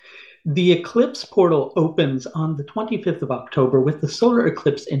The eclipse portal opens on the 25th of October with the solar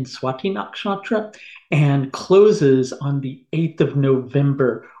eclipse in Swati Nakshatra and closes on the 8th of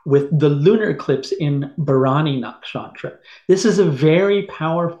November with the lunar eclipse in Bharani Nakshatra. This is a very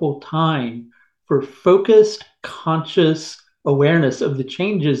powerful time for focused, conscious awareness of the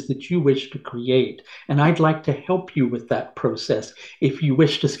changes that you wish to create. And I'd like to help you with that process if you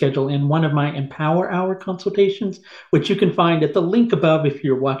wish to schedule in one of my Empower Hour consultations, which you can find at the link above if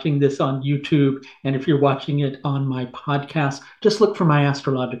you're watching this on YouTube. And if you're watching it on my podcast, just look for my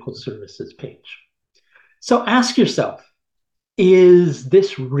astrological services page. So ask yourself, is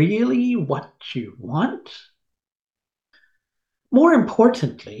this really what you want? More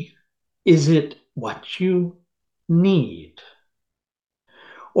importantly, is it what you need?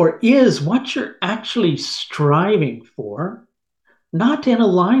 Or is what you're actually striving for not in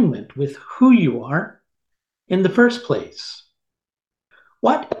alignment with who you are in the first place?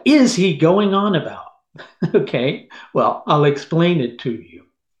 What is he going on about? Okay, well, I'll explain it to you.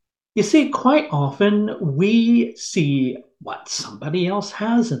 You see, quite often we see what somebody else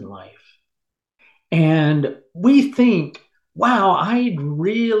has in life. And we think, wow, I'd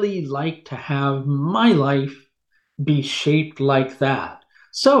really like to have my life be shaped like that.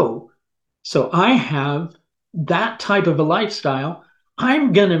 So I have that type of a lifestyle.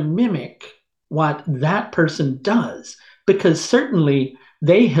 I'm going to mimic what that person does because certainly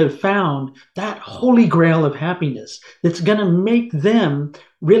they have found that holy grail of happiness that's going to make them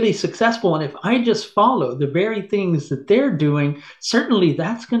really successful. And if I just follow the very things that they're doing, certainly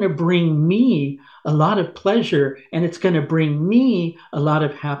that's going to bring me a lot of pleasure and it's going to bring me a lot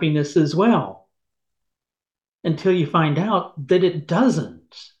of happiness as well. Until you find out that it doesn't.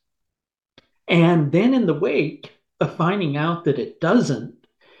 And then in the wake of finding out that it doesn't,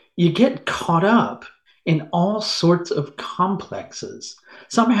 you get caught up in all sorts of complexes,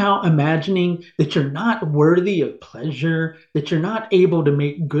 somehow imagining that you're not worthy of pleasure, that you're not able to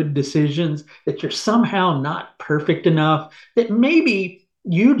make good decisions, that you're somehow not perfect enough, that maybe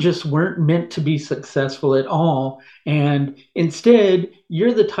you just weren't meant to be successful at all. And instead,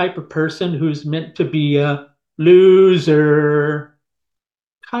 you're the type of person who's meant to be a loser.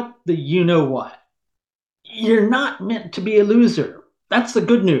 Cut the you know what. You're not meant to be a loser. That's the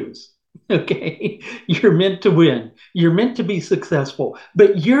good news. Okay. You're meant to win. You're meant to be successful.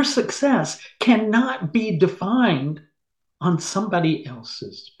 But your success cannot be defined on somebody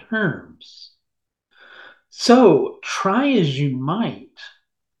else's terms. So try as you might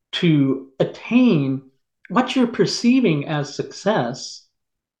to attain what you're perceiving as success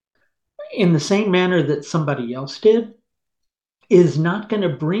in the same manner that somebody else did is not going to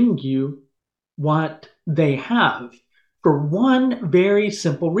bring you what they have for one very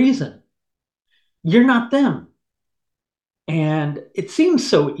simple reason. You're not them. And it seems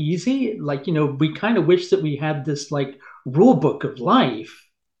so easy. Like, we kind of wish that we had this like rule book of life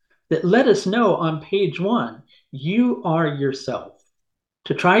that let us know on page one, you are yourself.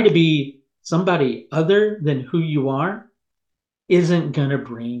 To try to be somebody other than who you are isn't going to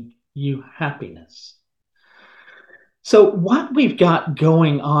bring you happiness. So what we've got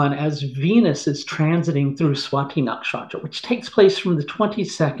going on as Venus is transiting through Swati Nakshatra, which takes place from the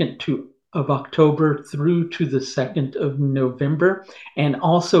 22nd of October through to the 2nd of November, and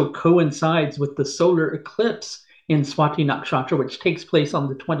also coincides with the solar eclipse in Swati Nakshatra, which takes place on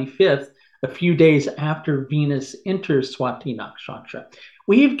the 25th, a few days after Venus enters Swati Nakshatra.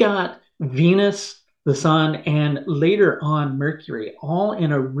 We've got Venus, the Sun, and later on Mercury, all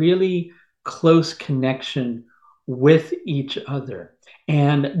in a really close connection with each other.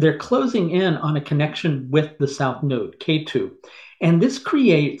 And they're closing in on a connection with the South Node, Ketu. And this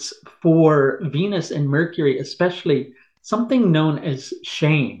creates for Venus and Mercury, especially, something known as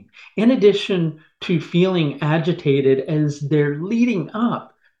shame, in addition to feeling agitated as they're leading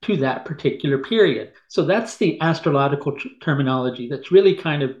up to that particular period. So that's the astrological terminology that's really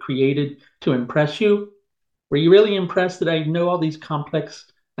kind of created to impress you. Were you really impressed that I know all these complex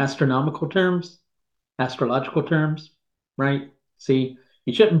astronomical terms? Astrological terms, right? See,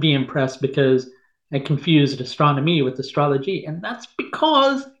 you shouldn't be impressed because I confused astronomy with astrology, and that's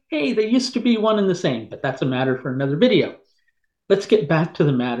because, hey, they used to be one and the same, but that's a matter for another video. Let's get back to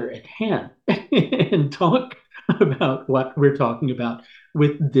the matter at hand and talk about what we're talking about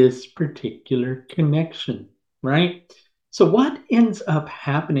with this particular connection, right? So, what ends up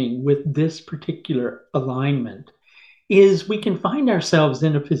happening with this particular alignment is we can find ourselves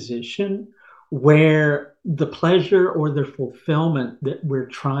in a position where the pleasure or the fulfillment that we're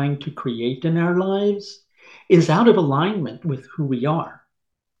trying to create in our lives is out of alignment with who we are.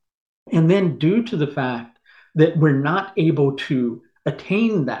 And then, due to the fact that we're not able to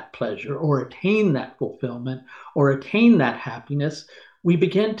attain that pleasure or attain that fulfillment or attain that happiness, we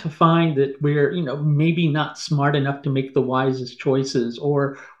begin to find that we're, maybe not smart enough to make the wisest choices,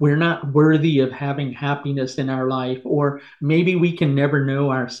 or we're not worthy of having happiness in our life, or maybe we can never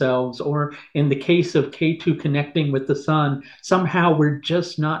know ourselves, or in the case of K2 connecting with the sun, somehow we're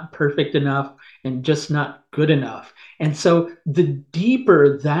just not perfect enough and just not good enough. And so the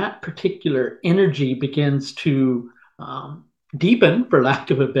deeper that particular energy begins to deepen, for lack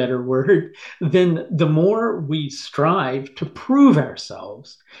of a better word, then the more we strive to prove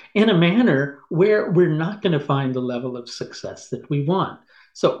ourselves in a manner where we're not going to find the level of success that we want.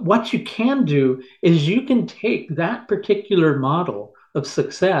 So, what you can do is you can take that particular model of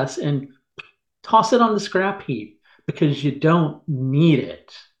success and toss it on the scrap heap because you don't need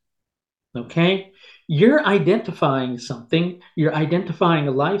it. Okay? You're identifying something, you're identifying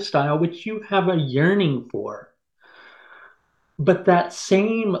a lifestyle which you have a yearning for. But that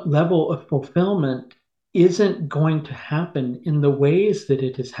same level of fulfillment isn't going to happen in the ways that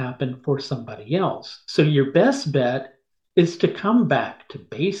it has happened for somebody else. So your best bet is to come back to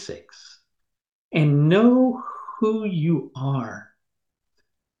basics and know who you are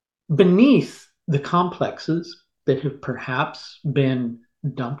beneath the complexes that have perhaps been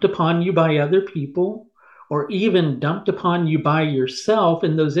dumped upon you by other people, or even dumped upon you by yourself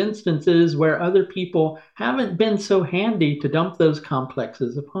in those instances where other people haven't been so handy to dump those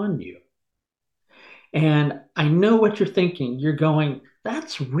complexes upon you. And I know what you're thinking. You're going,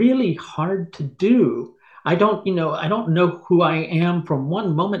 that's really hard to do. I don't know who I am from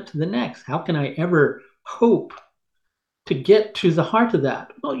one moment to the next. How can I ever hope to get to the heart of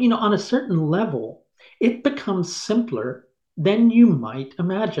that? Well, on a certain level, it becomes simpler than you might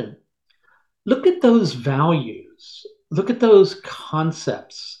imagine. Look at those values, look at those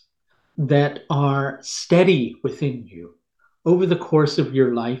concepts that are steady within you over the course of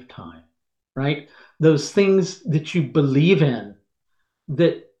your lifetime, right? Those things that you believe in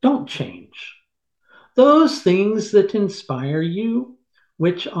that don't change, those things that inspire you,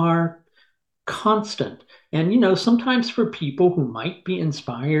 which are constant. And, sometimes for people who might be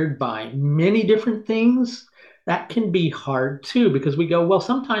inspired by many different things, that can be hard too, because we go, well,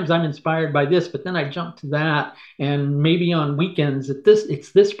 sometimes I'm inspired by this, but then I jump to that. And maybe on weekends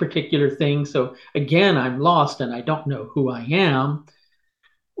it's this particular thing. So again, I'm lost and I don't know who I am.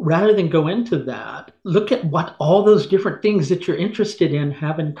 Rather than go into that, look at what all those different things that you're interested in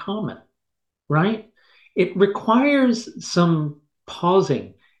have in common, right? It requires some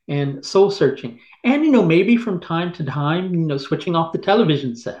pausing and soul searching. And, maybe from time to time, switching off the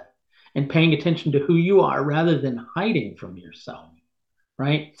television set and paying attention to who you are rather than hiding from yourself,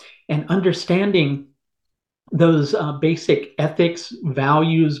 right? And understanding those basic ethics,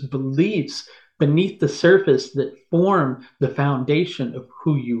 values, beliefs beneath the surface that form the foundation of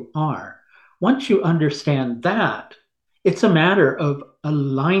who you are. Once you understand that, it's a matter of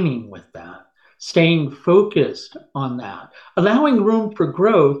aligning with that, staying focused on that, allowing room for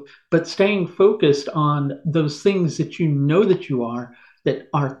growth, but staying focused on those things that you know that you are that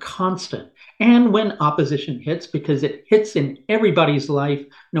are constant. And when opposition hits, because it hits in everybody's life,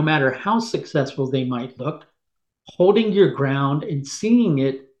 no matter how successful they might look, holding your ground and seeing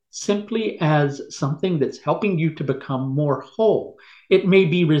it simply as something that's helping you to become more whole. It may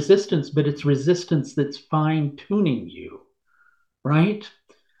be resistance, but it's resistance that's fine tuning you, right?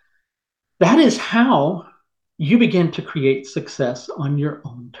 That is how you begin to create success on your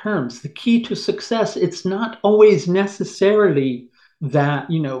own terms. The key to success, it's not always necessarily that,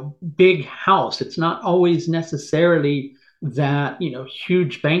 big house. It's not always necessarily that,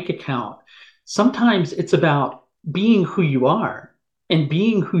 huge bank account. Sometimes it's about being who you are and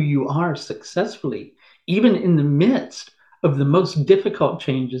being who you are successfully, even in the midst of the most difficult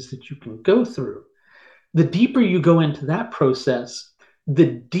changes that you can go through. The deeper you go into that process, the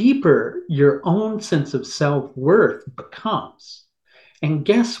deeper your own sense of self-worth becomes. And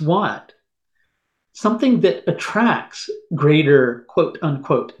guess what? Something that attracts greater quote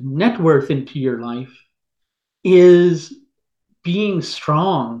unquote net worth into your life is being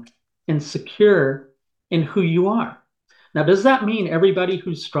strong and secure in who you are. Now, does that mean everybody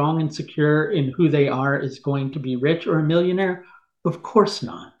who's strong and secure in who they are is going to be rich or a millionaire? Of course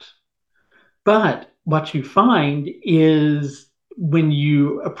not. But what you find is when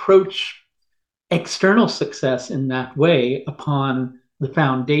you approach external success in that way upon the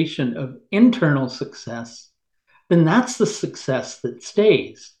foundation of internal success, then that's the success that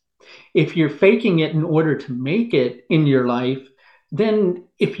stays. If you're faking it in order to make it in your life, then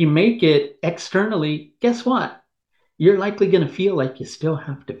if you make it externally, guess what? You're likely going to feel like you still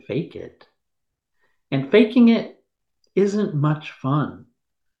have to fake it. And faking it isn't much fun.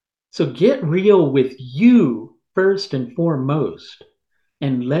 So get real with you first and foremost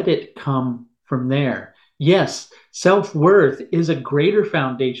and let it come from there. Yes, self worth is a greater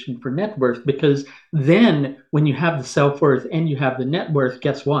foundation for net worth because then when you have the self worth and you have the net worth,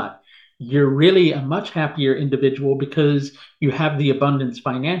 guess what? You're really a much happier individual because you have the abundance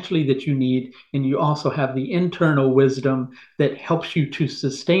financially that you need, and you also have the internal wisdom that helps you to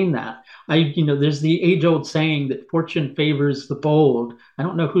sustain that. There's the age old saying that fortune favors the bold. I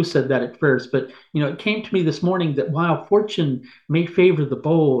don't know who said that at first, but it came to me this morning that while fortune may favor the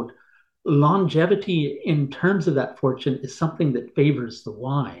bold, longevity in terms of that fortune is something that favors the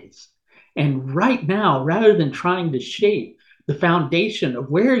wise. And right now, rather than trying to shape the foundation of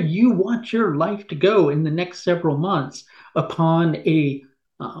where you want your life to go in the next several months upon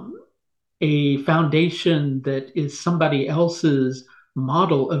um, a foundation that is somebody else's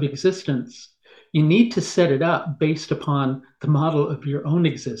model of existence, you need to set it up based upon the model of your own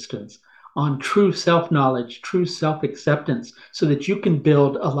existence, on true self knowledge, true self acceptance, so that you can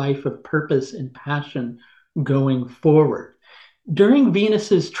build a life of purpose and passion going forward. During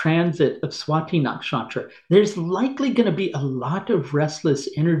Venus's transit of Swati Nakshatra, there's likely going to be a lot of restless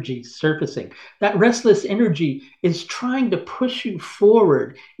energy surfacing. That restless energy is trying to push you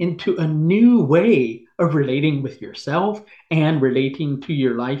forward into a new way of relating with yourself and relating to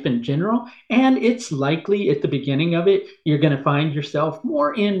your life in general. And it's likely at the beginning of it, you're going to find yourself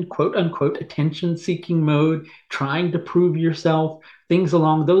more in quote unquote attention seeking mode, trying to prove yourself, things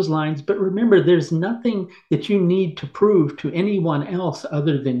along those lines. But remember, there's nothing that you need to prove to anyone else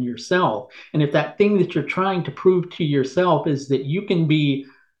other than yourself. And if that thing that you're trying to prove to yourself is that you can be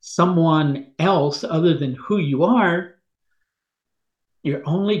someone else other than who you are, you're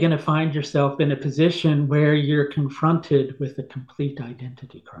only going to find yourself in a position where you're confronted with a complete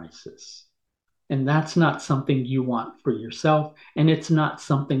identity crisis. And that's not something you want for yourself. And it's not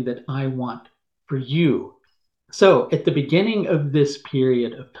something that I want for you. So at the beginning of this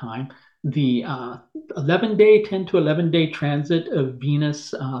period of time, the 11-day, 10 to 11-day transit of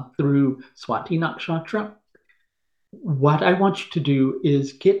Venus through Swati Nakshatra, what I want you to do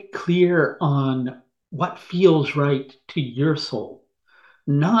is get clear on what feels right to your soul,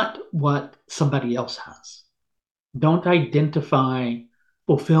 not what somebody else has. Don't identify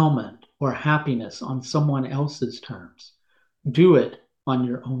fulfillment or happiness on someone else's terms. Do it on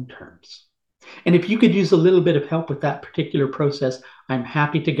your own terms. And if you could use a little bit of help with that particular process, I'm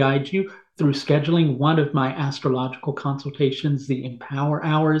happy to guide you through scheduling one of my astrological consultations, the Empower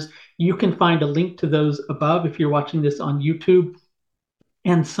Hours. You can find a link to those above if you're watching this on YouTube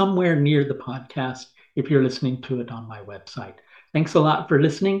and somewhere near the podcast if you're listening to it on my website. Thanks a lot for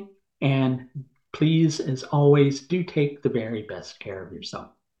listening. And please, as always, do take the very best care of yourself.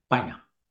 Bye now.